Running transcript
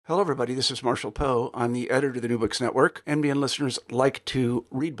Hello, everybody. This is Marshall Poe. I'm the editor of the New Books Network. NBN listeners like to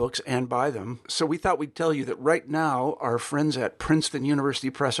read books and buy them. So we thought we'd tell you that right now, our friends at Princeton University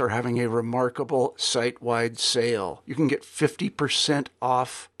Press are having a remarkable site-wide sale. You can get 50%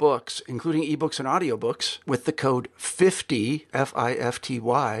 off books, including ebooks and audiobooks, with the code 50,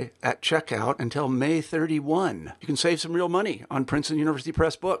 F-I-F-T-Y, at checkout until May 31. You can save some real money on Princeton University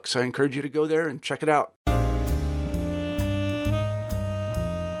Press books. I encourage you to go there and check it out.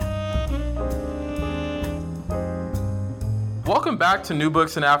 Welcome back to New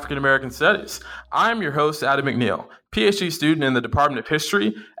Books in African American Studies. I'm your host, Adam McNeil, PhD student in the Department of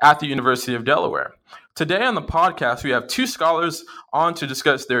History at the University of Delaware. Today on the podcast, we have two scholars on to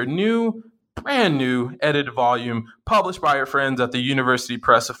discuss their brand new edited volume published by our friends at the University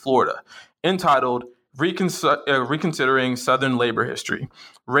Press of Florida, entitled Reconsidering Southern Labor History,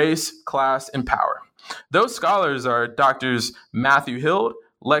 Race, Class, and Power. Those scholars are Drs. Matthew Hild,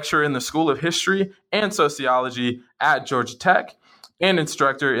 lecturer in the School of History and Sociology at Georgia Tech, and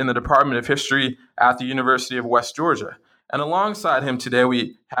instructor in the Department of History at the University of West Georgia. And alongside him today,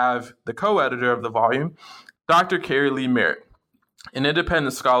 we have the co-editor of the volume, Dr. Carrie Lee Merritt, an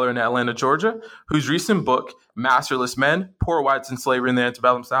independent scholar in Atlanta, Georgia, whose recent book, Masterless Men, Poor Whites and Slavery in the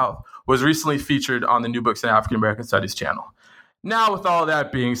Antebellum South, was recently featured on the New Books in African American Studies channel. Now, with all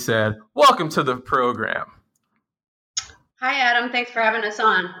that being said, welcome to the program. Hi, Adam. Thanks for having us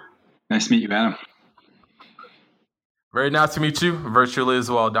on. Nice to meet you, Adam. Very nice to meet you virtually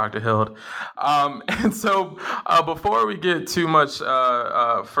as well, Dr. Hild. And so before we get too much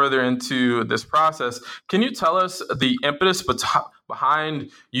further into this process, can you tell us the impetus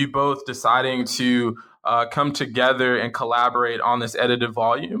behind you both deciding to come together and collaborate on this edited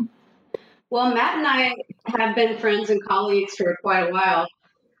volume? Well, Matt and I have been friends and colleagues for quite a while,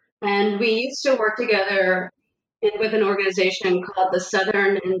 and we used to work together with an organization called the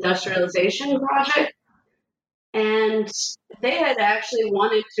Southern Industrialization Project. And they had actually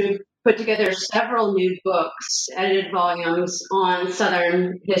wanted to put together several new books, edited volumes on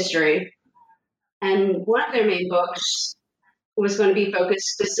Southern history. And one of their main books was going to be focused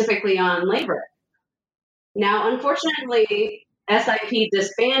specifically on labor. Now, unfortunately, SIP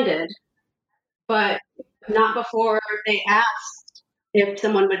disbanded, but not before they asked if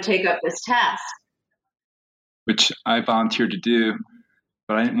someone would take up this task. Which I volunteered to do,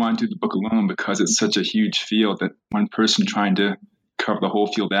 but I didn't want to do the book alone because it's such a huge field that one person trying to cover the whole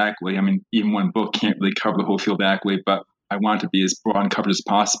field accurately. I mean, even one book can't really cover the whole field accurately, but I want to be as broad and covered as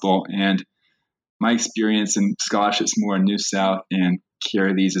possible. And my experience in scholarship is more in New South, and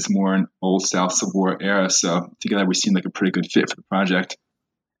Carrie Lee's is more in Old South Civil War era. So together we seem like a pretty good fit for the project.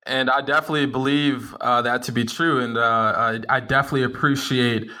 And I definitely believe that to be true. And I definitely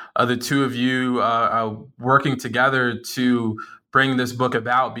appreciate the two of you working together to bring this book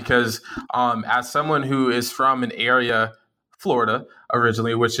about, because as someone who is from an area, Florida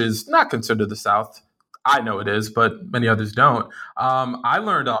originally, which is not considered the South, I know it is, but many others don't. I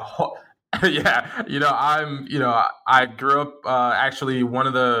learned a whole, I grew up actually one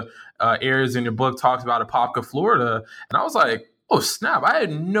of the areas in your book talks about Apopka, Florida. And I was like, oh, snap. I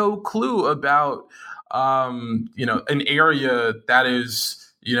had no clue about, an area that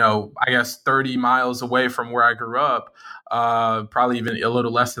is, I guess 30 miles away from where I grew up, probably even a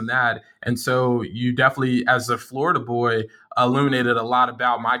little less than that. And so you definitely, as a Florida boy, illuminated a lot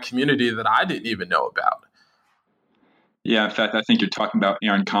about my community that I didn't even know about. Yeah, in fact, I think you're talking about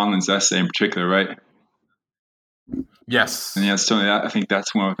Aaron Conlin's essay in particular, right? Yes. And yeah, so I think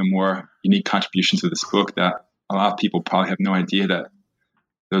that's one of the more unique contributions of this book, that a lot of people probably have no idea that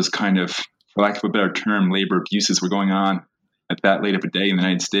those kind of, for lack of a better term, labor abuses were going on at that late of a day in the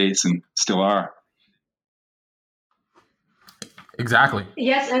United States and still are. Exactly.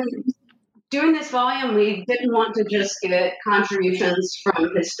 Yes, and doing this volume, we didn't want to just get contributions from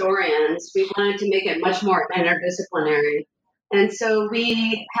historians. We wanted to make it much more interdisciplinary. And so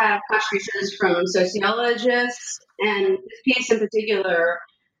we have contributions from sociologists, and this piece in particular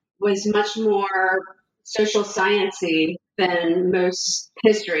was much more social science-y than most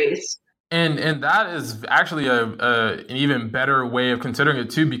histories. And that is actually an even better way of considering it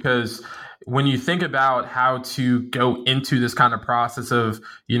too, because when you think about how to go into this kind of process of,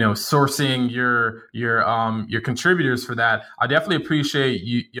 sourcing your contributors for that, I definitely appreciate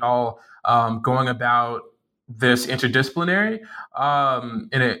y'all going about this interdisciplinary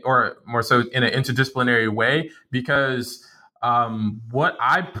or more so in an interdisciplinary way, because what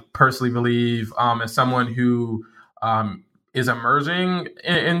I personally believe as someone who is emerging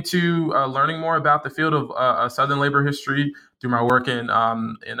into learning more about the field of Southern labor history through my work in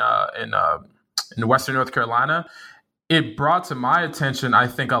Western North Carolina, it brought to my attention, I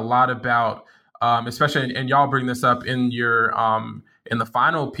think, a lot about, especially, and y'all bring this up in your in the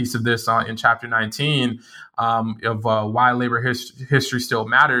final piece of this in chapter 19 of why labor history still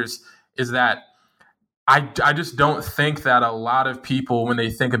matters, is that I just don't think that a lot of people, when they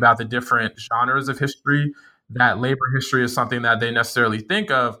think about the different genres of history, that labor history is something that they necessarily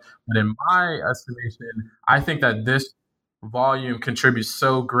think of. But in my estimation, I think that this volume contributes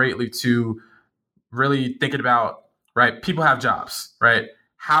so greatly to really thinking about, right, people have jobs, right?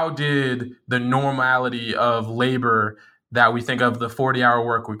 How did the normality of labor that we think of, the 40-hour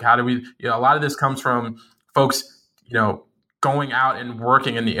work week, how do we, a lot of this comes from folks, going out and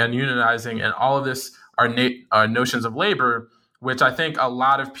working and unionizing, and all of this are notions of labor, which I think a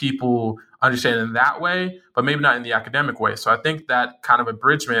lot of people understand in that way, but maybe not in the academic way. So I think that kind of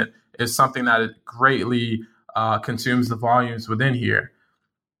abridgment is something that greatly consumes the volumes within here.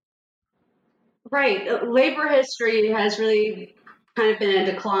 Right. Labor history has really kind of been in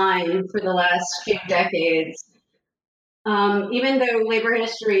decline for the last few decades. Even though labor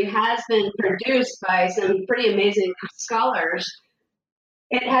history has been produced by some pretty amazing scholars,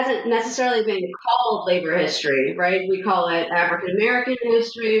 it hasn't necessarily been called labor history, right? We call it African American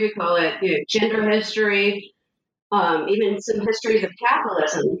history, we call it gender history, even some histories of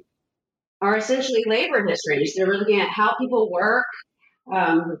capitalism are essentially labor histories. They're looking at how people work,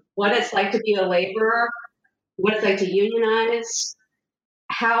 what it's like to be a laborer, what it's like to unionize,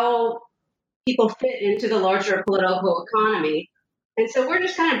 how people fit into the larger political economy. And so we're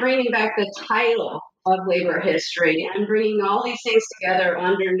just kind of bringing back the title of labor history and bringing all these things together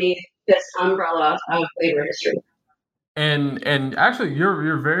underneath this umbrella of labor history. And actually,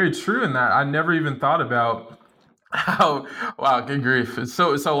 you're very true in that. I never even thought about how, wow, good grief. It's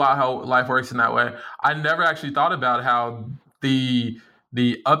so wild how life works in that way. I never actually thought about how the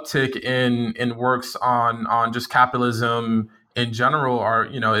uptick in works on just capitalism in general are,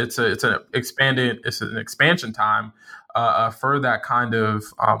 it's an expansion time for that kind of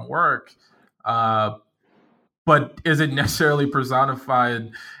work. But is it necessarily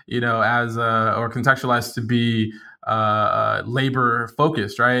personified, as or contextualized to be labor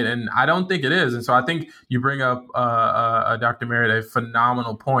focused, right? And I don't think it is. And so I think you bring up, Dr. Merritt, a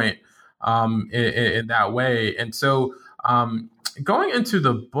phenomenal point in that way. And so going into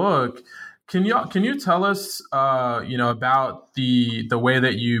the book, can you tell us, about the way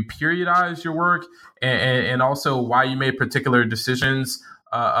that you periodize your work, and also why you made particular decisions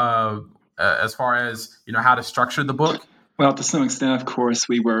as far as how to structure the book? Well, to some extent, of course,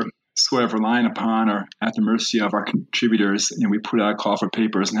 we were sort of relying upon or at the mercy of our contributors. We put out a call for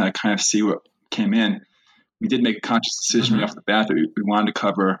papers and had to kind of see what came in. We did make a conscious decision right off the bat that we wanted to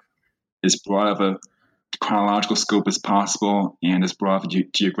cover as broad of a chronological scope as possible and as broad of a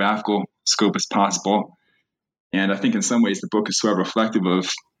geographical scope as possible. And I think in some ways the book is sort of reflective of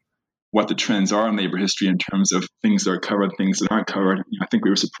what the trends are in labor history in terms of things that are covered, things that aren't covered. I think we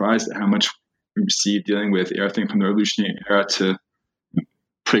were surprised at how much we received dealing with everything from the Revolutionary era to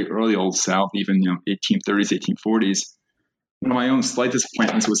pretty early Old South, even 1830s, 1840s. One of my own slight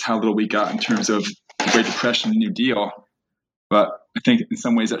disappointments was how little we got in terms of the Great Depression and New Deal. But I think in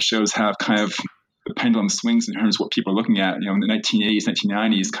some ways that shows how kind of the pendulum swings in terms of what people are looking at. In the 1980s,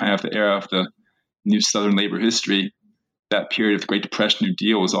 1990s, kind of the era of the new Southern labor history, that period of the Great Depression, New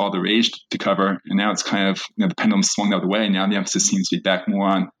Deal was all the rage to cover. And now it's kind of, the pendulum swung the other way. Now the emphasis seems to be back more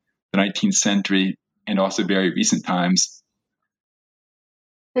on the 19th century and also very recent times.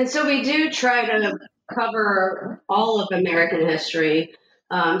 And so we do try to cover all of American history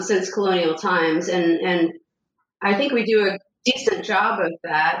since colonial times. And I think we do a decent job of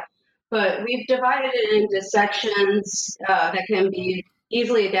that. But we've divided it into sections that can be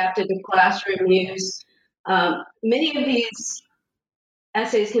easily adapted to classroom use. Many of these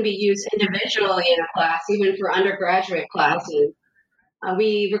essays can be used individually in a class, even for undergraduate classes.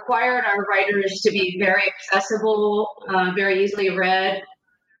 We required our writers to be very accessible, very easily read,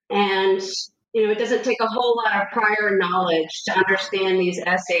 and it doesn't take a whole lot of prior knowledge to understand these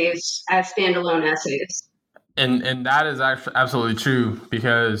essays as standalone essays. And that is actually absolutely true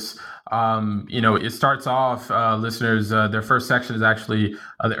because it starts off, listeners, their first section is actually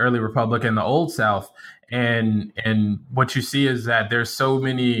the early Republic and the Old South. And what you see is that there's so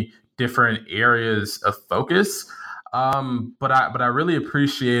many different areas of focus. But I really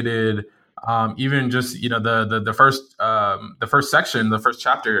appreciated even just, the first section, the first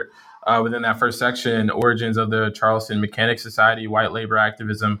chapter within that first section, origins of the Charleston Mechanic Society, white labor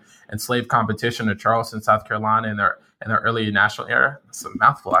activism, and slave competition in Charleston, South Carolina in their early national era. It's a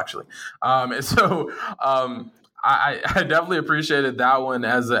mouthful, actually. And so I definitely appreciated that one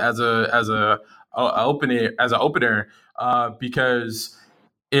as a opener, because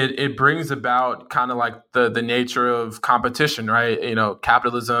it brings about kind of like the nature of competition, right?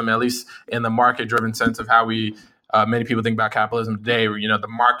 Capitalism, at least in the market-driven sense of how we many people think about capitalism today, where, the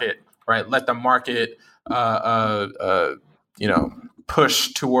market, right? Let the market,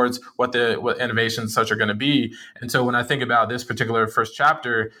 push towards what innovations such are going to be. And so when I think about this particular first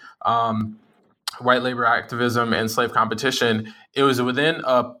chapter, white labor activism and slave competition, it was within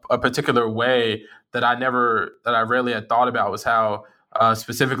a particular way that I rarely had thought about, was how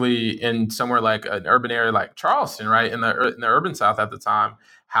specifically in somewhere like an urban area like Charleston, right, in the urban South at the time,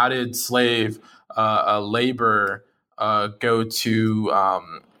 how did slave labor go to,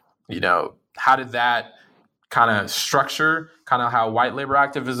 how did that kind of structure kind of how white labor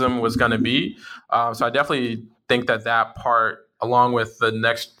activism was going to be? So I definitely think that part, along with the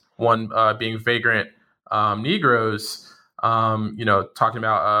next one being vagrant Negroes, talking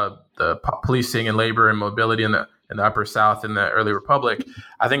about the policing and labor and mobility in the Upper South in the early Republic,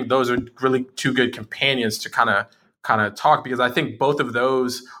 I think those are really two good companions to kind of talk, because I think both of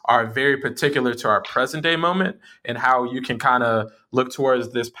those are very particular to our present day moment, and how you can kind of look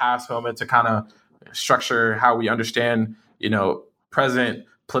towards this past moment to kind of structure how we understand, present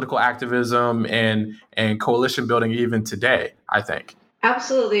political activism and coalition building even today, I think.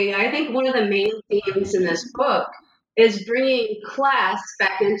 Absolutely. I think one of the main themes in this book is bringing class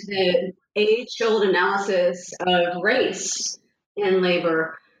back into the age-old analysis of race in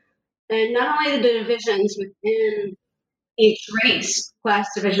labor. And not only the divisions within each race, class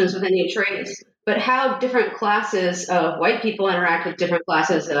divisions within each race, but how different classes of white people interact with different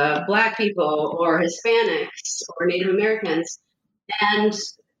classes of Black people or Hispanics or Native Americans. And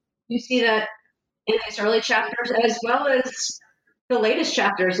you see that in these early chapters, as well as the latest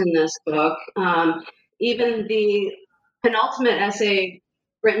chapters in this book. Even the penultimate essay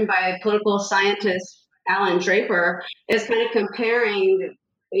written by political scientist Alan Draper is kind of comparing,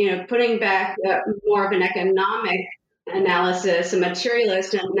 putting back more of an economic analysis, a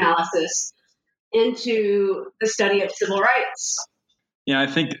materialist analysis into the study of civil rights. Yeah, I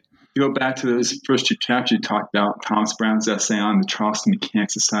think you go back to those first two chapters you talked about, Thomas Brown's essay on the Charleston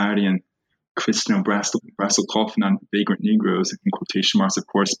Mechanic Society and Christian Brassel Coffin on vagrant Negroes, in quotation marks, of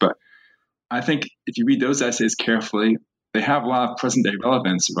course. But I think if you read those essays carefully, they have a lot of present day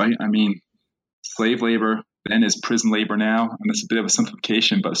relevance, right? I mean, slave labor then is prison labor now, and that's a bit of a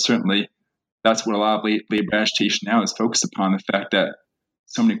simplification, but certainly that's what a lot of labor agitation now is focused upon, the fact that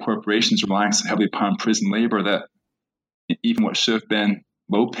so many corporations relying so heavily upon prison labor that even what should have been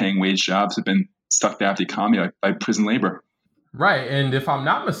low-paying wage jobs have been sucked out of the economy by prison labor. Right, and if I'm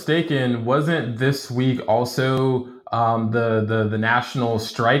not mistaken, wasn't this week also the national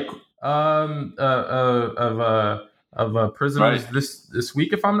strike of prisoners this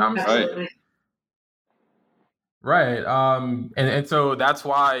week? If I'm not mistaken. Right. And so that's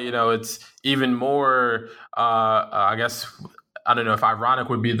why, it's even more, I guess, I don't know if ironic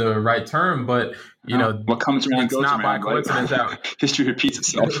would be the right term, but, what comes around it's goes not around, by coincidence that history repeats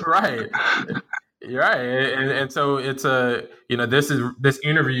itself. Right. Right. And so it's this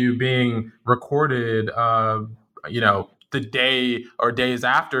interview being recorded, the day or days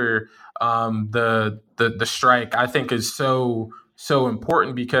after the strike, I think is so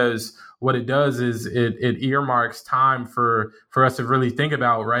important, because what it does is it earmarks time for us to really think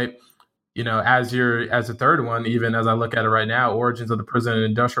about, right? As a third one, even as I look at it right now, Origins of the Prison and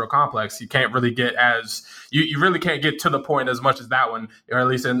Industrial Complex, you can't really get you really can't get to the point as much as that one, or at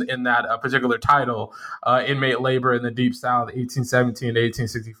least in that particular title, Inmate Labor in the Deep South, 1817 to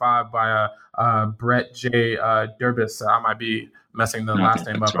 1865 by Brett J. Durbis. I might be messing the last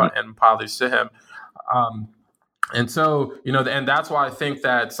name up, right, and apologies to him. And so, and that's why I think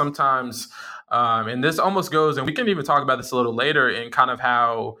that sometimes, and this almost goes, and we can even talk about this a little later, in kind of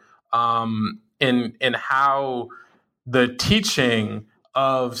how, in how the teaching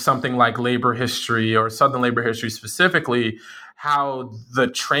of something like labor history, or Southern labor history specifically, how the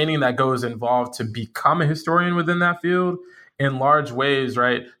training that goes involved to become a historian within that field, in large ways,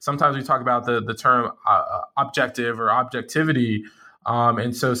 right? Sometimes we talk about the term objective or objectivity.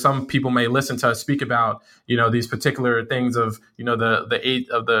 And so some people may listen to us speak about, these particular things of,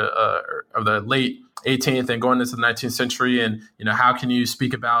 the late 18th and going into the 19th century. And, how can you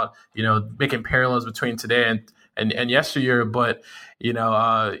speak about, making parallels between today and yesteryear? But,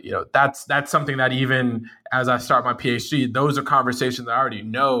 that's something that even as I start my PhD, those are conversations I already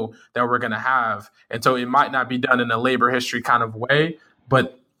know that we're going to have. And so it might not be done in a labor history kind of way,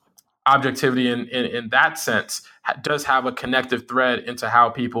 but objectivity in that sense does have a connective thread into how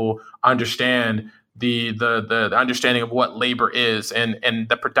people understand the understanding of what labor is and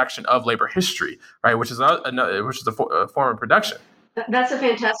the production of labor history, right? Which is a form of production. That's a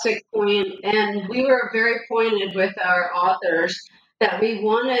fantastic point, and we were very pointed with our authors that we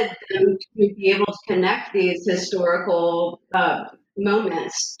wanted them to be able to connect these historical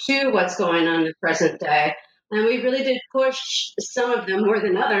moments to what's going on in the present day. And we really did push some of them more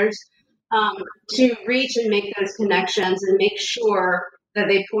than others to reach and make those connections and make sure that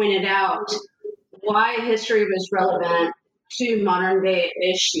they pointed out why history was relevant to modern day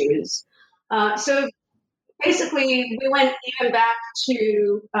issues. So basically, we went even back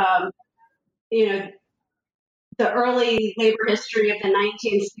to, the early labor history of the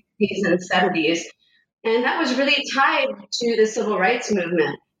 1960s and 70s, and that was really tied to the civil rights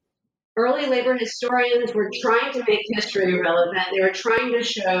movement. Early labor historians were trying to make history relevant. They were trying to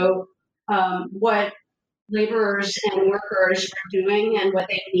show what laborers and workers were doing and what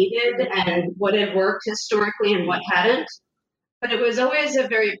they needed and what had worked historically and what hadn't. But it was always a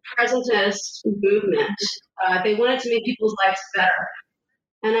very presentist movement. They wanted to make people's lives better.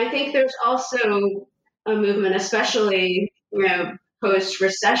 And I think there's also a movement, especially,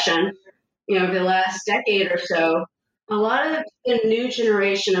 post-recession, over the last decade or so. A lot of the new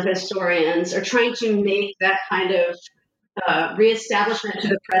generation of historians are trying to make that kind of reestablishment to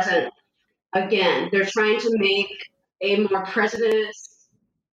the present again. They're trying to make a more presentist,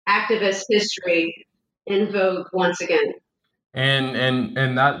 activist history in vogue once again.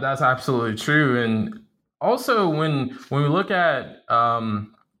 And that's absolutely true. And also when we look at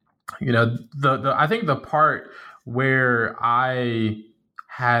I think the part where I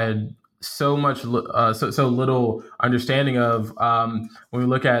had so little understanding of when we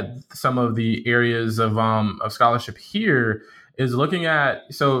look at some of the areas of scholarship here is looking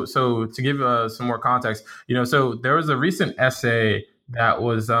at so to give some more context, so there was a recent essay that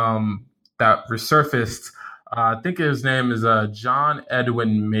was that resurfaced. I think his name is John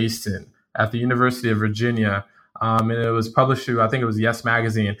Edwin Mason at the University of Virginia. And it was published through, I think it was Yes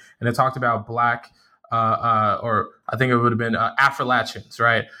Magazine. And it talked about Black, or I think it would have been Afro-Latins,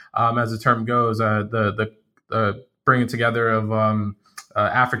 right? As the term goes, the bringing together of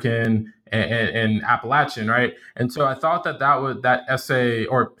African and Appalachian, right? And so I thought that essay,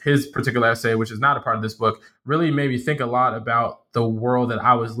 or his particular essay, which is not a part of this book, really made me think a lot about the world that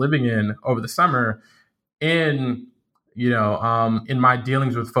I was living in over the summer in my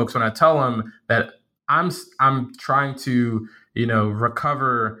dealings with folks when I tell them that I'm trying to,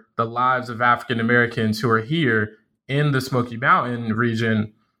 recover the lives of African Americans who are here in the Smoky Mountain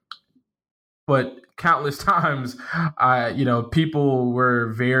region. But countless times, people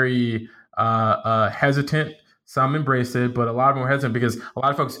were very hesitant. Some embraced it, but a lot of them were hesitant because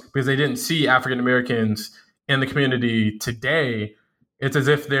they didn't see African Americans in the community today. It's as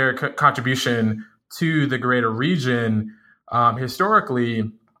if their contribution to the greater region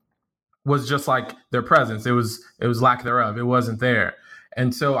historically was just like their presence. It was lack thereof. It wasn't there.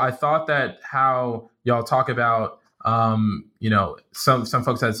 And so I thought that how y'all talk about, some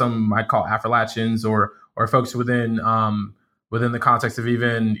folks that some might call Afro-Latins or folks within the context of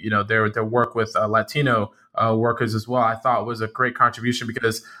even, their work with Latino workers as well, I thought was a great contribution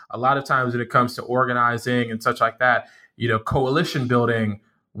because a lot of times when it comes to organizing and such like that, coalition building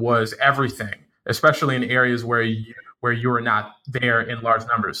was everything, especially in areas where you were not there in large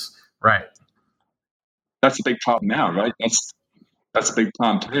numbers. Right. That's a big problem now, right? That's a big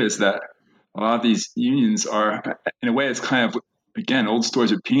problem too, is that a lot of these unions are, in a way, it's kind of, again, old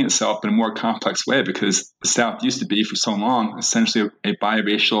stories repeating itself in a more complex way because the South used to be for so long essentially a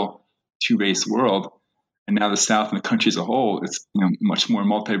biracial, two-race world. And now the South and the country as a whole, it's much more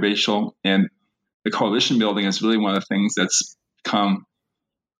multiracial. And the coalition building is really one of the things that's become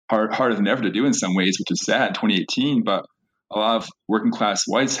harder than ever to do in some ways, which is sad in 2018. But a lot of working class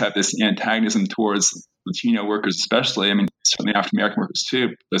whites have this antagonism towards Latino workers, especially. I mean, certainly African American workers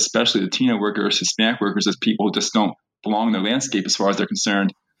too, but especially Latino workers, Hispanic workers, as people who just don't belong in the landscape as far as they're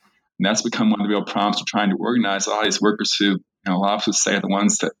concerned. And that's become one of the real problems to trying to organize a lot of these workers who, a lot of us say, are the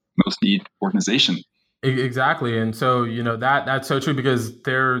ones that most need organization. Exactly. And so, that's so true because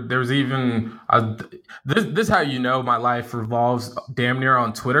there's even this is how my life revolves damn near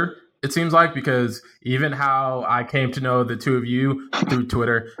on Twitter. It seems like, because even how I came to know the two of you through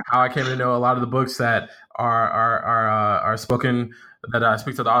Twitter, how I came to know a lot of the books that are spoken, that I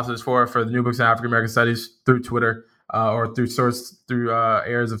speak to the authors for the New Books in African American Studies through Twitter or through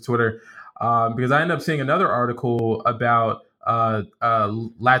areas of Twitter, because I ended up seeing another article about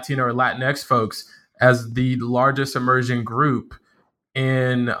Latino or Latinx folks as the largest emerging group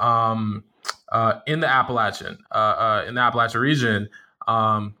in the Appalachian region.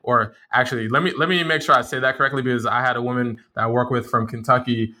 Or actually, let me make sure I say that correctly, because I had a woman that I work with from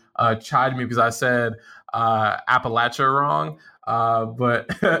Kentucky chide me because I said Appalachia wrong. But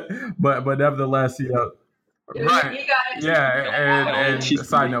but nevertheless, right. You got it. Yeah, and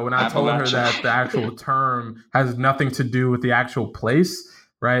side note, when I told her that the actual term has nothing to do with the actual place,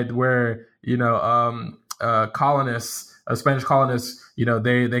 right? Where colonists, Spanish colonists,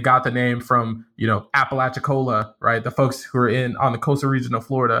 they got the name from Apalachicola, right? The folks who are on the coastal region of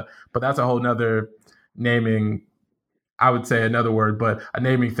Florida, but that's a whole nother naming. I would say another word, but a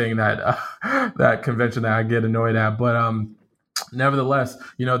naming thing that that convention that I get annoyed at, but nevertheless,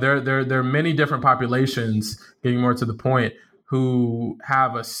 there are many different populations, getting more to the point, who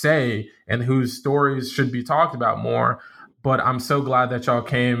have a say and whose stories should be talked about more. But I'm so glad that y'all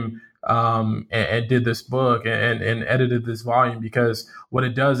came and did this book and edited this volume, because what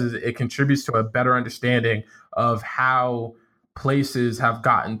it does is it contributes to a better understanding of how places have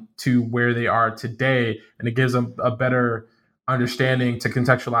gotten to where they are today, and it gives them a better understanding to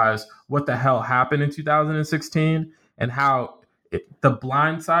contextualize what the hell happened in 2016 and how the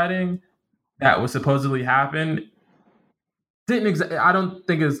blindsiding that was supposedly happened I don't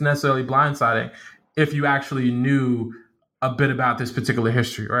think it's necessarily blindsiding if you actually knew a bit about this particular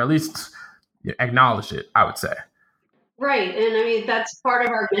history, or at least acknowledge it, I would say. Right. And I mean, that's part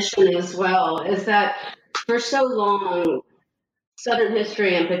of our mission as well, is that for so long, Southern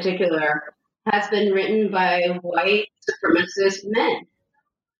history in particular has been written by white supremacist men.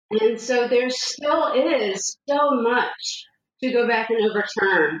 And so there still is so much to go back and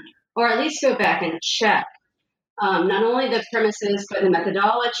overturn, or at least go back and check. Not only the premises, but the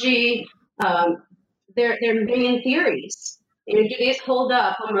methodology, their main theories. Do these hold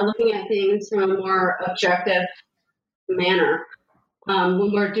up when we're looking at things from a more objective manner?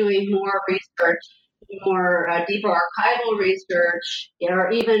 When we're doing more research, more deeper archival research,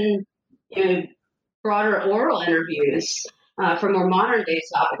 or even broader oral interviews for more modern day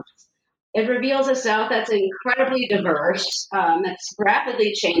topics. It reveals a South that's incredibly diverse, that's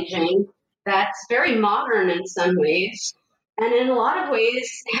rapidly changing, that's very modern in some ways, and in a lot of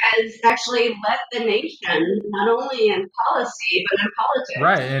ways has actually led the nation, not only in policy, but in politics.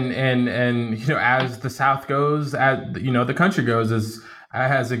 Right. And as the South goes, as the country goes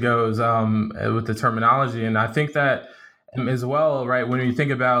as it goes with the terminology. And I think that as well, right, when you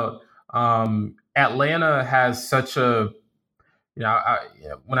think about Atlanta has such a,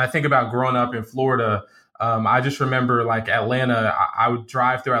 when I think about growing up in Florida, I just remember like Atlanta, I would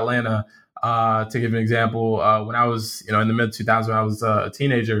drive through Atlanta, to give an example, when I was, in the mid 2000s, when I was a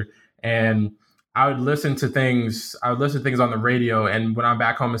teenager, and I would listen to things on the radio, and when I'm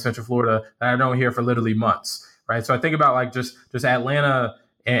back home in Central Florida, that I don't hear for literally months, right? So I think about like just Atlanta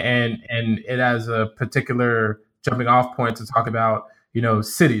and it as a particular jumping off point to talk about,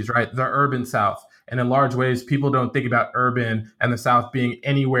 cities, right? The urban South. And in large ways, people don't think about urban and the South being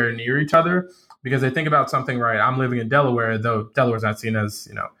anywhere near each other, because they think about something, right? I'm living in Delaware, though Delaware's not seen as,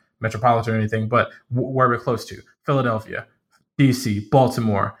 metropolitan or anything, but where we're close to: Philadelphia, DC,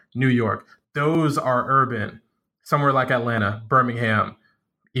 Baltimore, New York. Those are urban. Somewhere like Atlanta, Birmingham,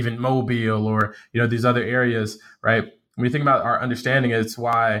 even Mobile, or these other areas, right? When you think about our understanding, it's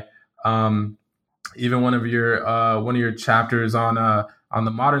why even one of your chapters on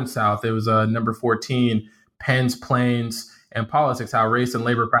the modern South, it was number 14, Pens, Plains, and Politics: How Race and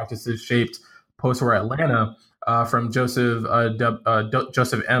Labor Practices Shaped Post-War Atlanta, from Joseph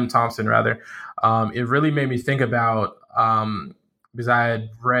M. Thompson, rather. It really made me think about, because I had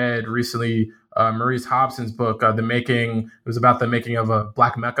read recently Maurice Hobson's book, it was about the making of a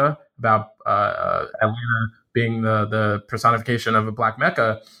Black Mecca, about Atlanta being the personification of a Black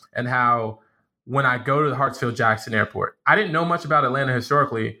Mecca, and how when I go to the Hartsfield-Jackson Airport, I didn't know much about Atlanta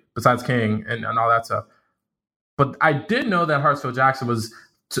historically, besides King and all that stuff. But I did know that Hartsfield-Jackson was,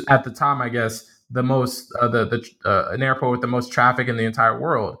 at the time, I guess, the most an airport with the most traffic in the entire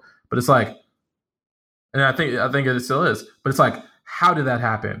world. But it's like, and I think it still is. But it's like, how did that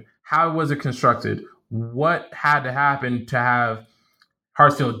happen? How was it constructed? What had to happen to have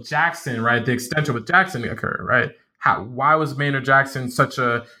Hartsfield-Jackson, right, the extension with Jackson occur, right? Why was Maynard Jackson such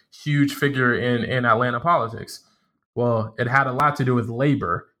a huge figure in Atlanta politics? Well, it had a lot to do with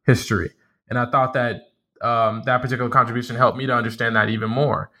labor history, and I thought that that particular contribution helped me to understand that even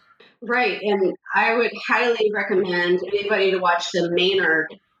more. Right, and I would highly recommend anybody to watch the Maynard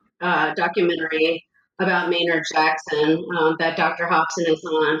documentary about Maynard Jackson that Dr. Hobson is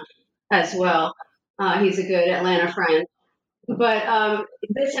on as well. He's a good Atlanta friend. But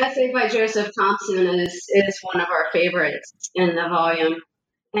this essay by Joseph Thompson is one of our favorites in the volume.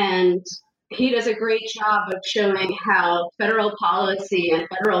 And he does a great job of showing how federal policy and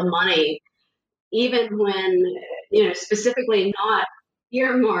federal money, even when, specifically not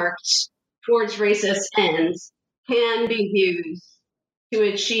earmarked towards racist ends, can be used to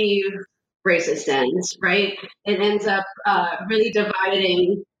achieve racist ends, right? It ends up really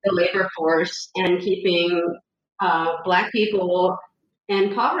dividing the labor force and keeping Black people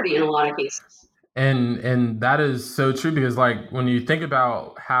in poverty in a lot of cases. And that is so true, because like when you think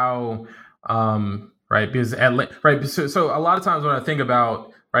about how right, because so a lot of times when I think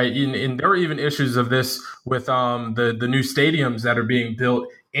about right, and there were even issues of this with the new stadiums that are being built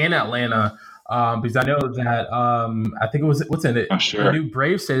in Atlanta. Because I know that I think it was what's in it. Oh, sure. The new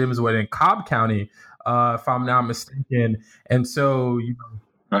Brave Stadium is in Cobb County, if I'm not mistaken. And so,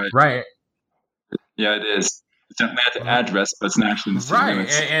 right. Yeah, it is. It's an Atlanta address, but it's not actually in the city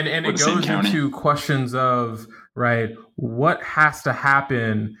limits. And it goes into questions of right, what has to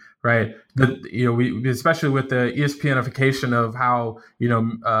happen, right? We especially with the ESPNification of how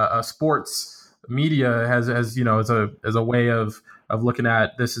sports media has as a way of looking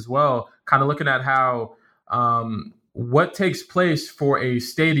at this as well, kind of looking at how what takes place for a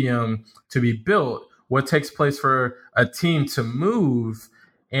stadium to be built, what takes place for a team to move.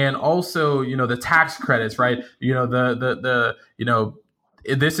 And also, the tax credits, right? This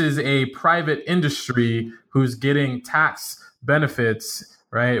is a private industry who's getting tax benefits,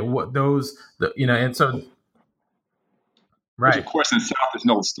 right? And so, right. Which, of course, in the South, there's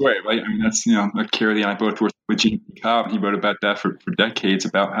an old story, right? I mean, that's, like Carrie and I both worked with Gene Cobb, and he wrote about that for decades,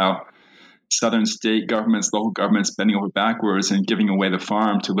 about how Southern state governments, local governments bending over backwards and giving away the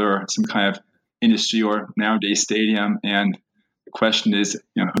farm to lure some kind of industry or nowadays stadium. And the question is,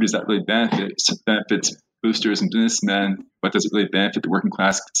 who does that really benefit? It benefits boosters and businessmen, but does it really benefit the working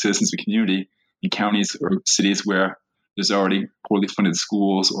class citizens of the community in counties or cities where there's already poorly funded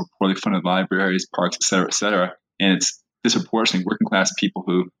schools or poorly funded libraries, parks, et cetera, et cetera? And it's disproportionately working class people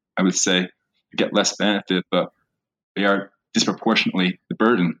who, I would say, get less benefit, but they are disproportionately the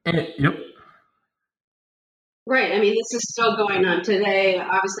burden. Yep. Right. I mean, this is still going on today,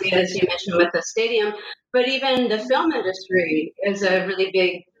 obviously, as you mentioned with the stadium, but even the film industry is a really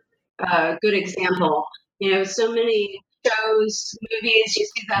big, good example. So many shows, movies, you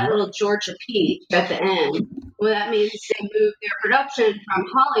see that little Georgia Peach at the end. Well, that means they moved their production from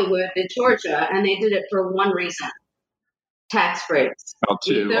Hollywood to Georgia, and they did it for one reason: tax breaks.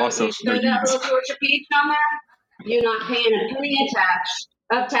 You throw that little Georgia Peach on there, you're not paying a penny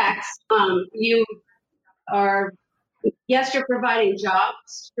of tax. You are, yes, you're providing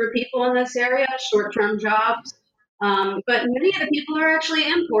jobs for people in this area, short-term jobs, but many of the people are actually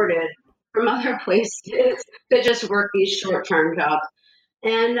imported from other places to just work these short-term jobs.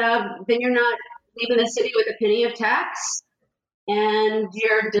 And then you're not leaving the city with a penny of tax, and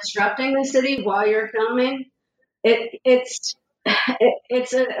you're disrupting the city while you're filming. It's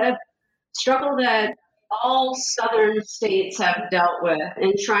a struggle that all southern states have dealt with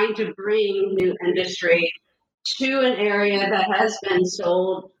in trying to bring new industry to an area that has been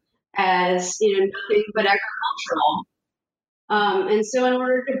sold as nothing but agricultural. And so in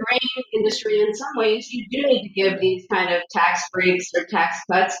order to bring industry, in some ways, you do need to give these kind of tax breaks or tax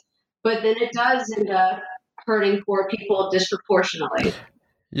cuts, but then it does end up hurting poor people disproportionately.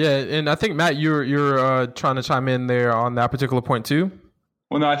 Yeah, and I think, Matt, you're trying to chime in there on that particular point too.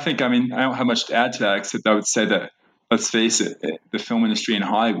 Well, no, I don't have much to add to that, except I would say that, let's face it, the film industry in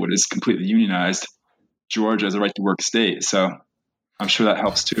Hollywood is completely unionized. Georgia is a right to work state, so I'm sure that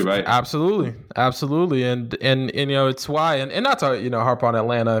helps too, right? Absolutely, and it's why, and not to harp on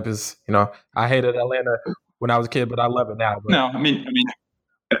Atlanta, because I hated Atlanta when I was a kid, but I love it now. But, no, I mean,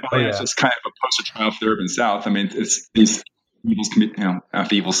 it's just kind of a poster child for the urban South. I mean, it's these evils can be,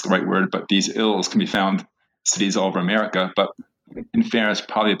 if evil's the right word, but these ills can be found in cities all over America. But in fairness,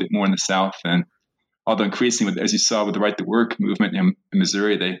 probably a bit more in the South. And although increasingly, as you saw with the right to work movement in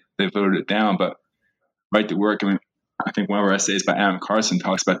Missouri, they voted it down. But right to work, I think one of our essays by Adam Carson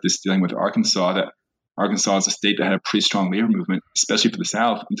talks about this dealing with Arkansas, that Arkansas is a state that had a pretty strong labor movement, especially for the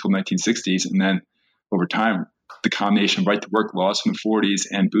South, until the 1960s. And then over time, the combination of right to work laws from the 40s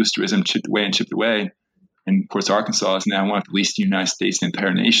and boosterism chipped away. And of course, Arkansas is now one of the least unionized states in the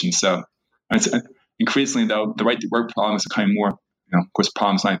entire nation. So it's increasingly, though, the right to work problem is becoming more, of course,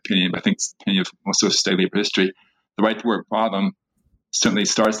 problem's my opinion, but I think it's the opinion of most of state labor history. The right to work problem certainly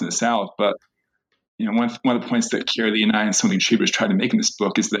starts in the South, but one of the points that Carrie Lee and I and some of the contributors tried to make in this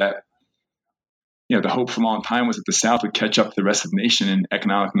book is that, the hope for a long time was that the South would catch up to the rest of the nation in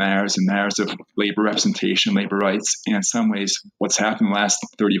economic matters and matters of labor representation, labor rights. And in some ways, what's happened in the last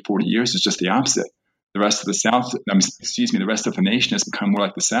 30 or 40 years is just the opposite. the rest of the South, the rest of the nation has become more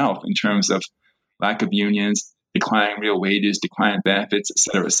like the South in terms of lack of unions, declining real wages, declining benefits, et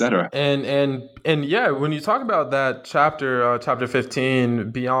cetera, et cetera. And yeah, when you talk about that chapter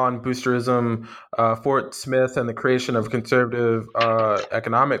 15, Beyond Boosterism, Fort Smith and the Creation of Conservative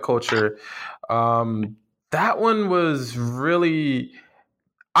Economic Culture, that one was really,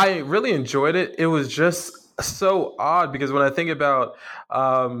 I really enjoyed it. It was just so odd because when I think about,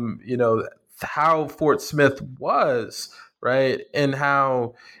 how Fort Smith was, right, and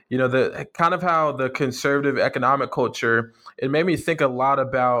how, the kind of how the conservative economic culture, it made me think a lot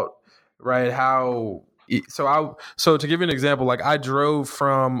about, right, how. So to give you an example, like I drove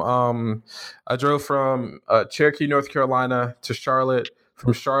from Cherokee, North Carolina to Charlotte,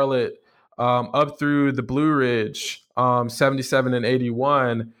 from Charlotte up through the Blue Ridge, 77 and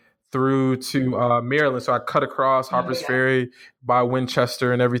 81 through to Maryland. So I cut across Harper's Ferry by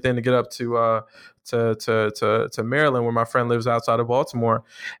Winchester and everything to get up to Maryland, where my friend lives outside of Baltimore.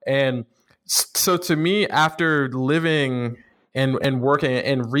 And so to me, after living and working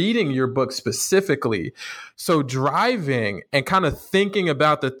and reading your book specifically, so driving and kind of thinking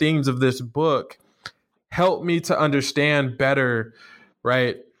about the themes of this book helped me to understand better,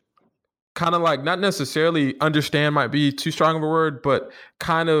 right? Kind of like, not necessarily understand might be too strong of a word, but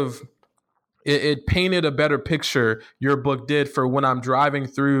kind of it painted a better picture, your book did, for when I'm driving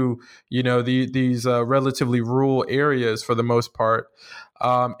through, these relatively rural areas for the most part,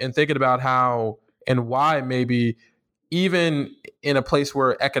 and thinking about how and why maybe even in a place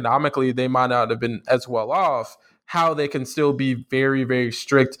where economically they might not have been as well off, how they can still be very, very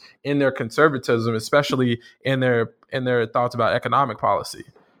strict in their conservatism, especially in their thoughts about economic policy.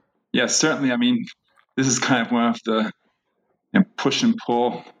 Yes, certainly. I mean, this is kind of one of the push and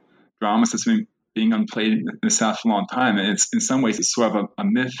pull dramas that's been being unplayed in the South for a long time. And it's, in some ways, it's sort of a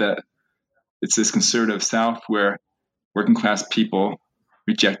myth that it's this conservative South where working class people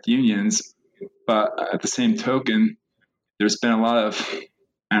reject unions. But at the same token, there's been a lot of,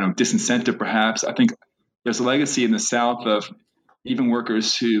 disincentive perhaps. I think there's a legacy in the South of even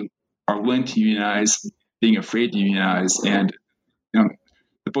workers who are willing to unionize being afraid to unionize. And,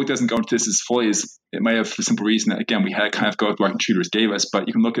 the book doesn't go into this as fully as it might have, for the simple reason that, again, we had to kind of go with what contributors gave us. But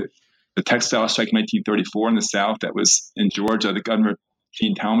you can look at the textile strike in 1934 in the South that was in Georgia. The governor,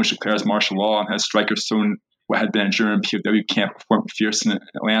 Gene Talmadge, declares martial law and has strikers thrown what had been a German POW camp at Fort McPherson in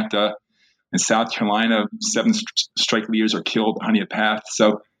Atlanta. In South Carolina, 7 strike leaders are killed on Honea Path.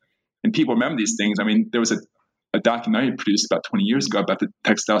 So, and people remember these things. I mean, there was a documentary produced about 20 years ago about the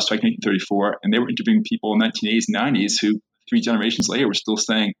textile strike in 1934, and they were interviewing people in the 1980s and 90s who 3 generations later were still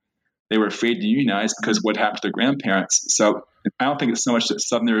saying they were afraid to unionize because of what happened to their grandparents. So I don't think it's so much that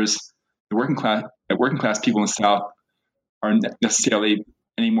Southerners, the working class people in the South are necessarily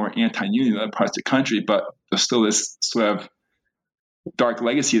any more anti-union than other parts of the country, but there's still this sort of dark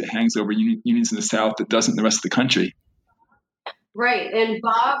legacy that hangs over unions in the South that doesn't in the rest of the country. Right. And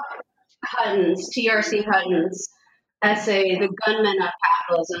Bob Hutton's, T.R.C. Hutton's essay, The Gunmen of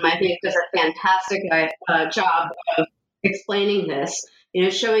Capitalism, I think does a fantastic job of explaining this,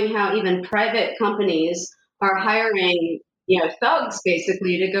 showing how even private companies are hiring, thugs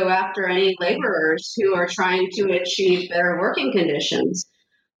basically to go after any laborers who are trying to achieve better working conditions.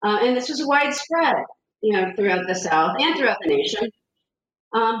 And this was widespread, throughout the South and throughout the nation.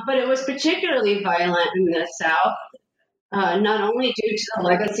 But it was particularly violent in the South, not only due to the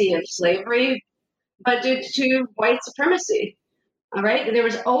legacy of slavery, but due to white supremacy. All right. There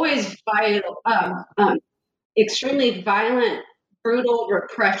was always extremely violent, brutal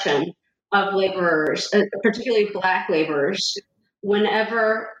repression of laborers, particularly Black laborers,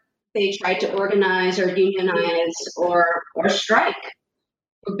 whenever they tried to organize or unionize or strike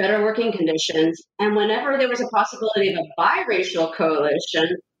for better working conditions. And whenever there was a possibility of a biracial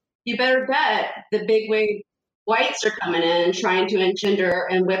coalition, you better bet the bigwig whites are coming in trying to engender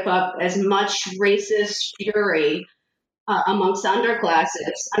and whip up as much racist fury amongst underclass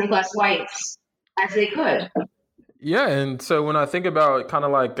whites as they could. Yeah, and so when I think about kind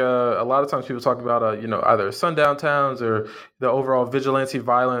of like a lot of times people talk about either sundown towns or the overall vigilante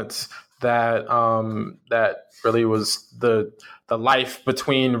violence that that really was the life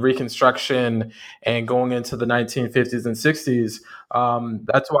between Reconstruction and going into the 1950s and 60s.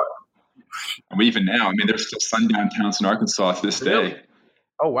 That's why. Even now, I mean, there's still sundown towns in Arkansas to this day.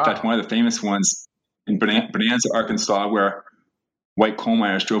 Oh wow! In fact, one of the famous ones in Bonanza, Arkansas, where white coal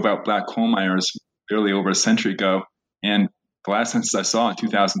miners drove out Black coal miners barely over a century ago. And the last census I saw in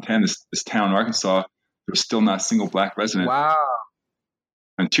 2010, this town in Arkansas, there was still not a single Black resident. Wow.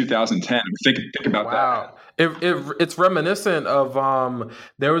 in 2010. Think about that. Wow. It's reminiscent of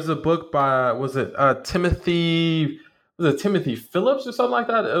there was a book by Timothy Phillips or something like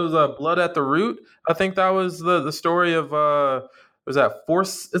that. It was Blood at the Root. I think that was the story of is that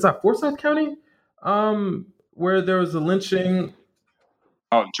Forsyth County, where there was a lynching.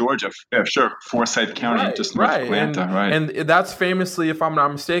 Oh, Georgia, yeah, sure. Forsyth County, just north of Atlanta, right? And that's famously, if I'm not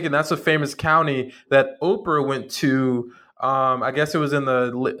mistaken, that's a famous county that Oprah went to. I guess it was in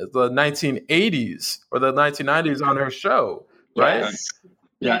the 1980s or the 1990s on her show, right? Yes.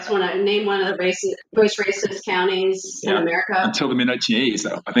 Yeah. That's when I named one of the most racist counties in America. Until the mid-1980s,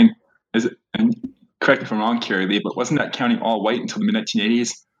 though. I think, and correct me if I'm wrong, Carrie Lee, but wasn't that county all white until the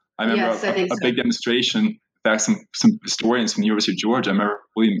mid-1980s? I remember a big demonstration. In fact, some historians from the University of Georgia, I remember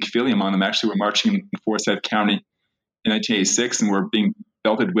William McPhilliam among them, actually were marching in Forsyth County in 1986 and were being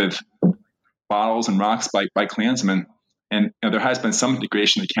belted with bottles and rocks by Klansmen. And there has been some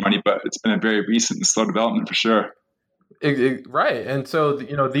degradation in the county, but it's been a very recent and slow development for sure. Right. And so,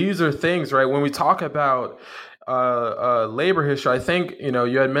 these are things, right? When we talk about labor history, I think,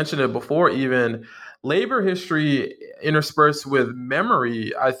 you had mentioned it before, even labor history interspersed with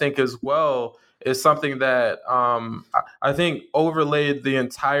memory, I think as well, is something that I think overlaid the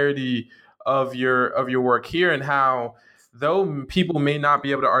entirety of your work here, and how though people may not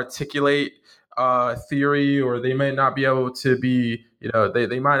be able to articulate theory, or they may not be able to be,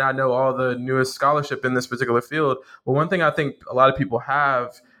 they might not know all the newest scholarship in this particular field. But one thing I think a lot of people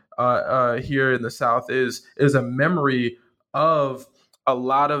have here in the South is a memory of a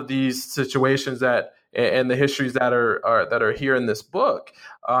lot of these situations and the histories that are here in this book,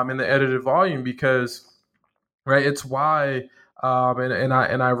 in the edited volume, because, right, it's why. And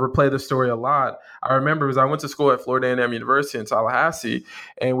I replay the story a lot. I remember because I went to school at Florida A&M University in Tallahassee,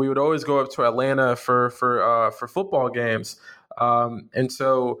 and we would always go up to Atlanta for football games. And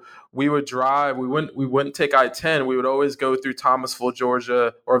so we would drive. We wouldn't take I-10. We would always go through Thomasville,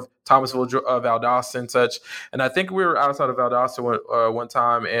 Georgia, or Thomasville, Valdosta, and such. And I think we were outside of Valdosta one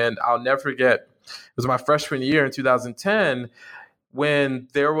time, and I'll never forget. It was my freshman year in 2010. When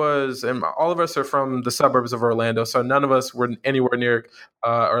there was, and all of us are from the suburbs of Orlando, so none of us were anywhere near,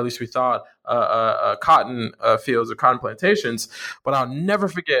 or at least we thought, cotton fields or cotton plantations. But I'll never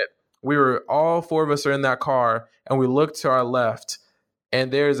forget, all four of us are in that car, and we look to our left,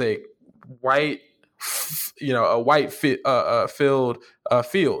 and there's a white, field,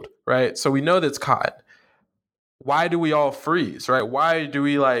 right? So we know that's cotton. Why do we all freeze, right? Why do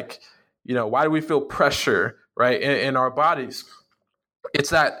we why do we feel pressure, right, in our bodies?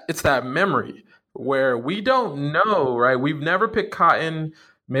 It's that memory where we don't know, right? We've never picked cotton.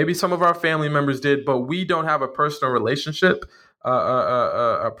 Maybe some of our family members did, but we don't have a personal relationship,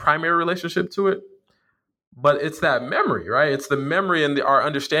 a primary relationship to it. But it's that memory, right? It's the memory and our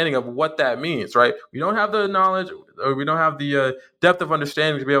understanding of what that means, right? We don't have the knowledge, or we don't have the depth of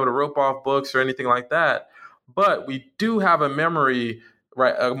understanding to be able to rope off books or anything like that. But we do have a memory,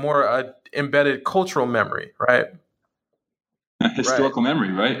 right? A more embedded cultural memory, right? Historical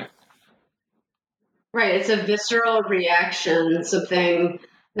memory, right? Right. It's a visceral reaction, something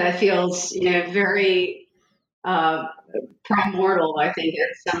that feels, very primordial, I think, in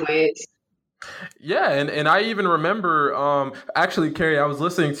some ways. Yeah, and I even remember, actually, Carrie, I was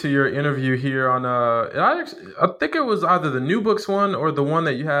listening to your interview here on, I think it was either the New Books one or the one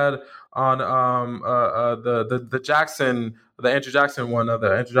that you had on the Jackson, the Andrew Jackson one, the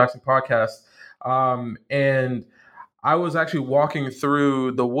Andrew Jackson podcast, and I was actually walking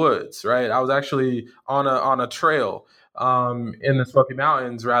through the woods, right? I was actually on a trail in the Smoky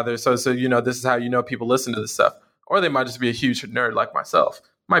Mountains, rather. So this is how people listen to this stuff, or they might just be a huge nerd like myself.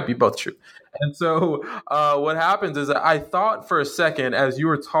 Might be both true. And so what happens is that I thought for a second as you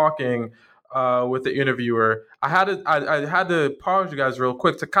were talking with the interviewer, I had to pause you guys real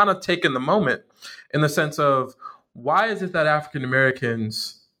quick to kind of take in the moment, in the sense of, why is it that African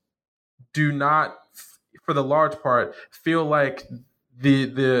Americans do not, for the large part, feel like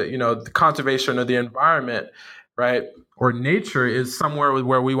the conservation of the environment, right, or nature is somewhere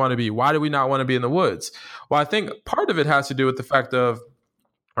where we want to be? Why do we not want to be in the woods? Well, I think part of it has to do with the fact of,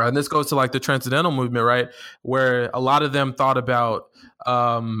 right, and this goes to like the Transcendental movement, right, where a lot of them thought about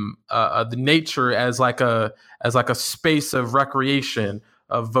the nature as like a space of recreation,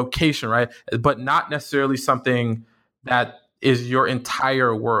 of vocation, right, but not necessarily something that is your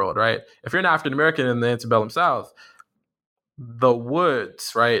entire world, right? If you're an African American in the antebellum South, the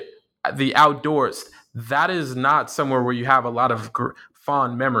woods, right, the outdoors, that is not somewhere where you have a lot of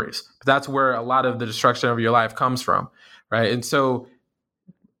fond memories. But that's where a lot of the destruction of your life comes from, right? And so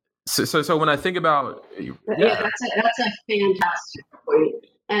when I think about, that's a fantastic point.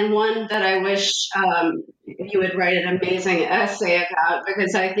 and one that I wish you would write an amazing essay about,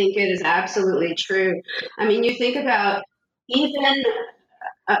 because I think it is absolutely true. I mean, you think about even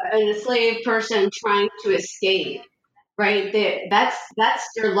an enslaved person trying to escape, right? That's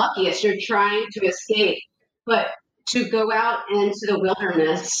you're luckiest. You're trying to escape, but to go out into the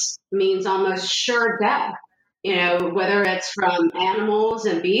wilderness means almost sure death. Whether it's from animals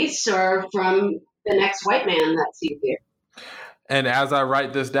and beasts or from the next white man that sees you. And as I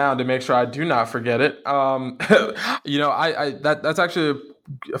write this down to make sure I do not forget it, that's actually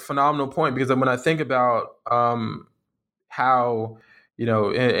a phenomenal point, because when I think about how,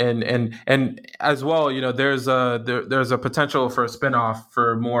 and as well, there's a potential for a spinoff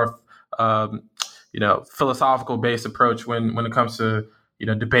for more, philosophical based approach when it comes to,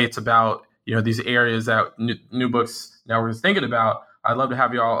 debates about, these areas that New Books Network is thinking about. I'd love to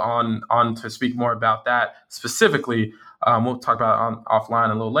have you all on to speak more about that specifically. We'll talk about it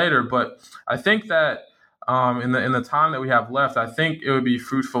offline a little later, but I think that in the time that we have left, I think it would be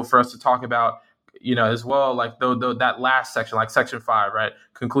fruitful for us to talk about, as well, like that last section, like section 5, right?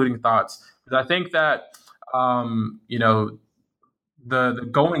 Concluding thoughts. Because I think that, the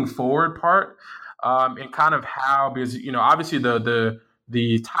going forward part, and kind of how, because, obviously the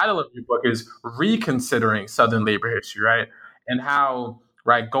title of your book is Reconsidering Southern Labor History, right? And how,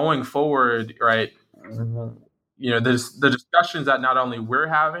 right, going forward, right, there's the discussions that not only we're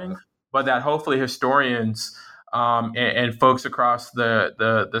having, but that hopefully historians and folks across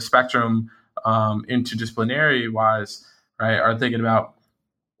the spectrum, interdisciplinary wise, right, are thinking about.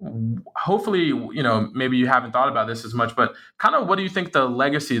 Hopefully, maybe you haven't thought about this as much, but kind of what do you think the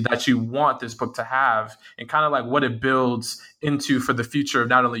legacy that you want this book to have, and kind of like what it builds into for the future of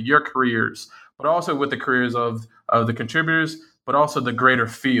not only your careers, but also with the careers of the contributors, but also the greater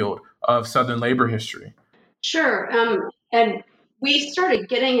field of Southern labor history? Sure. And we started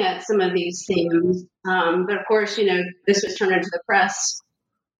getting at some of these themes, but of course, this was turned into the press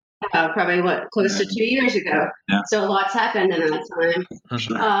probably close to 2 years ago. Yeah. So a lot's happened in that time.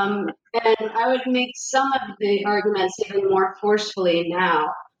 Sure. And I would make some of the arguments even more forcefully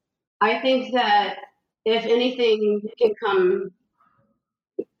now. I think that if anything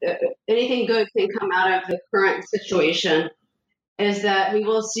good can come out of the current situation, is that we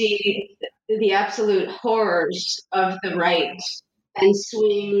will see the absolute horrors of the right and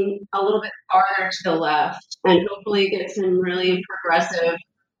swing a little bit farther to the left, and hopefully get some really progressive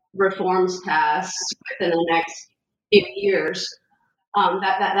reforms passed within the next few years.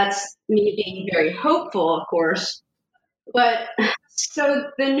 That's me being very hopeful, of course. But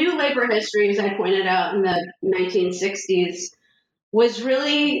so the new labor history, as I pointed out in the 1960s,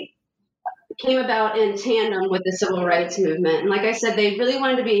 came about in tandem with the civil rights movement. And like I said, they really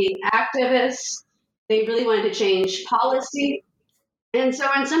wanted to be activists. They really wanted to change policy. And so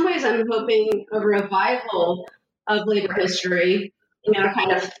in some ways, I'm hoping a revival of labor history,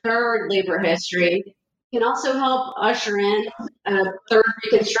 kind of third labor history, can also help usher in a third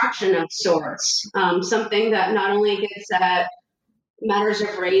Reconstruction of sorts, something that not only gets at matters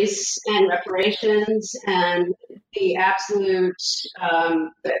of race and reparations and the absolute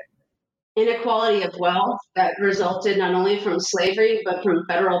inequality of wealth that resulted not only from slavery, but from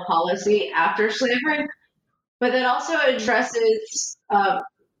federal policy after slavery, but that also addresses,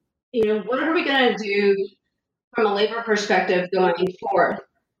 what are we going to do from a labor perspective going forward?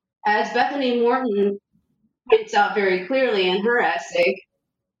 As Bethany Morton points out very clearly in her essay,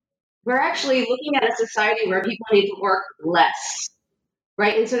 we're actually looking at a society where people need to work less,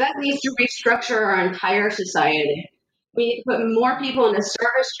 right? And so that needs to restructure our entire society. We need to put more people into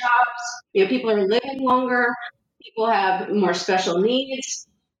service jobs. People are living longer. People have more special needs.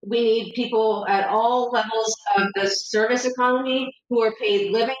 We need people at all levels of the service economy who are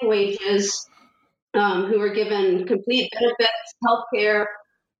paid living wages, who are given complete benefits, health care,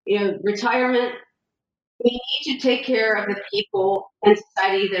 retirement. We need to take care of the people in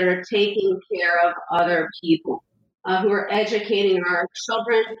society that are taking care of other people, who are educating our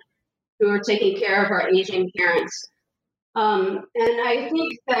children, who are taking care of our aging parents. And I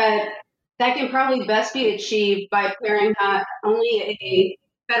think that can probably best be achieved by pairing not only a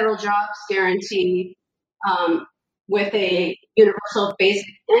federal jobs guarantee with a universal basic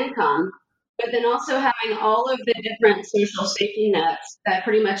income, but then also having all of the different social safety nets that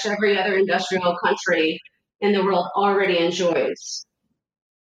pretty much every other industrial country in the world already enjoys.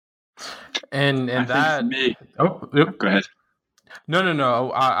 And that, me. Oh, yep. Go ahead.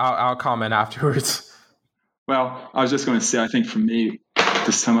 No. I'll comment afterwards. Well, I was just going to say, I think for me,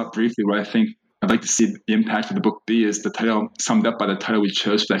 to sum up briefly, what I think I'd like to see the impact of the book be is the title, summed up by the title we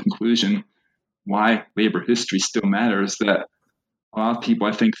chose for that conclusion, why labor history still matters, that a lot of people,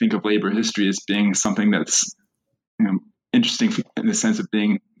 I think of labor history as being something that's interesting in the sense of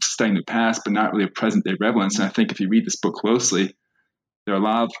being studying the past, but not really a present day relevance. And I think if you read this book closely, there are a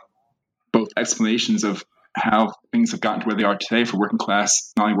lot of both explanations of how things have gotten to where they are today for working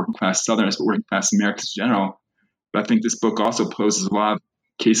class, not only working class Southerners, but working class Americans in general. But I think this book also poses a lot of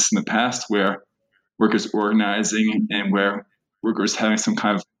cases in the past where workers organizing and where workers having some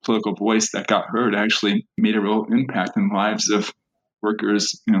kind of political voice that got heard actually made a real impact in the lives of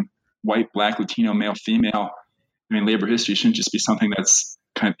workers, white, black, Latino, male, female. I mean, labor history shouldn't just be something that's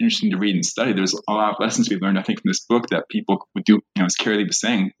kind of interesting to read and study. There's a lot of lessons we've learned, I think, from this book that people would do, as Carrie Lee was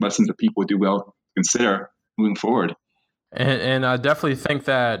saying, lessons that people would do well to consider moving forward. And I definitely think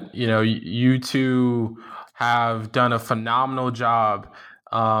that, you two have done a phenomenal job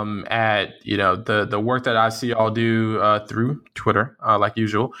at, the work that I see y'all do through Twitter, like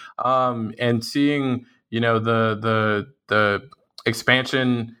usual, and seeing, the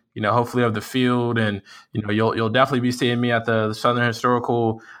expansion, hopefully of the field, and you'll definitely be seeing me at the Southern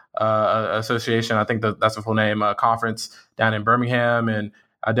Historical Association. I think that's the full name, conference down in Birmingham, and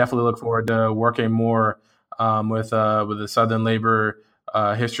I definitely look forward to working more with the Southern Labor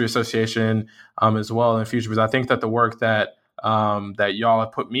History Association as well in the future, because I think that the work that y'all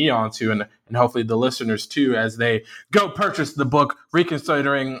have put me onto, and hopefully the listeners too, as they go purchase the book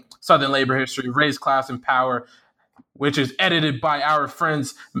Reconsidering Southern Labor History, Race, Class, and Power, which is edited by our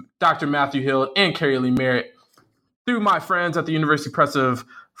friends Dr. Matthew Hill and Carrie Lee Merritt, through my friends at the University Press of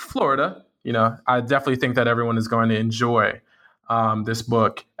Florida. I definitely think that everyone is going to enjoy this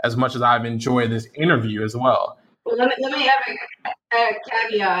book as much as I've enjoyed this interview as well. Well, let me have a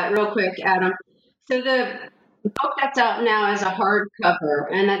caveat real quick, Adam. So the book that's out now is a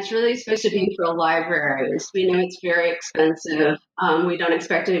hardcover, and that's really supposed to be for libraries. We know it's very expensive. We don't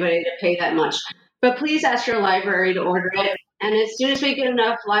expect anybody to pay that much. But please ask your library to order it. And as soon as we get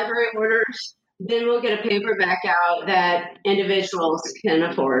enough library orders, then we'll get a paperback out that individuals can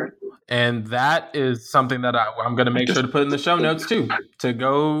afford. And that is something that I'm going to make sure to put in the show notes too, to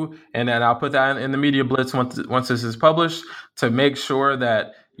go, and then I'll put that in the Media Blitz once this is published, to make sure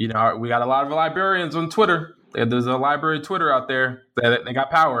that, we got a lot of librarians on Twitter. There's a library Twitter out there that they got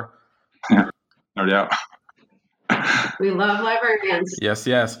power. No doubt. We love librarians.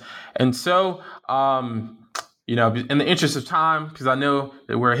 Yes. And so, in the interest of time, because I know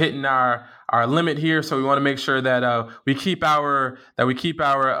that we're hitting our limit here, so we want to make sure that we keep our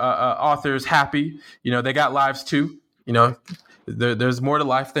authors happy. They got lives too. There's more to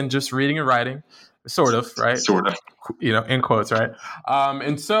life than just reading and writing, sort of, right? Sort of. In quotes, right?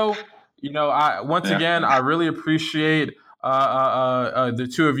 And so, again, I really appreciate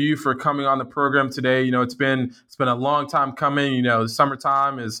the two of you for coming on the program today. It's been a long time coming.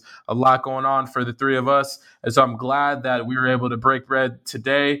 Summertime is a lot going on for the three of us, and so I'm glad that we were able to break bread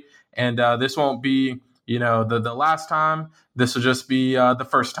today. And this won't be, the last time. This will just be the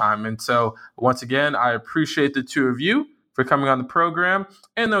first time. And so once again, I appreciate the two of you for coming on the program,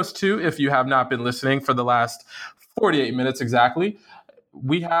 and those two, if you have not been listening for the last 48 minutes exactly.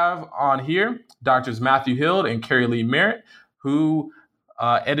 We have on here Drs. Matthew Hill and Carrie Lee Merritt, who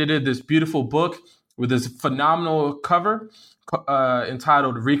edited this beautiful book with this phenomenal cover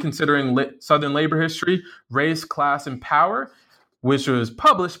entitled Reconsidering Southern Labor History, Race, Class, and Power, which was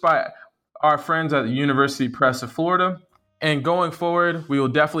published by our friends at the University Press of Florida. And going forward, we will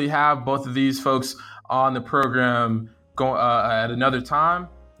definitely have both of these folks on the program at another time.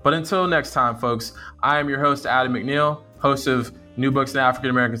 But until next time, folks, I am your host, Adam McNeil, host of New Books in African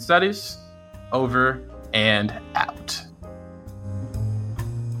American Studies. Over and out.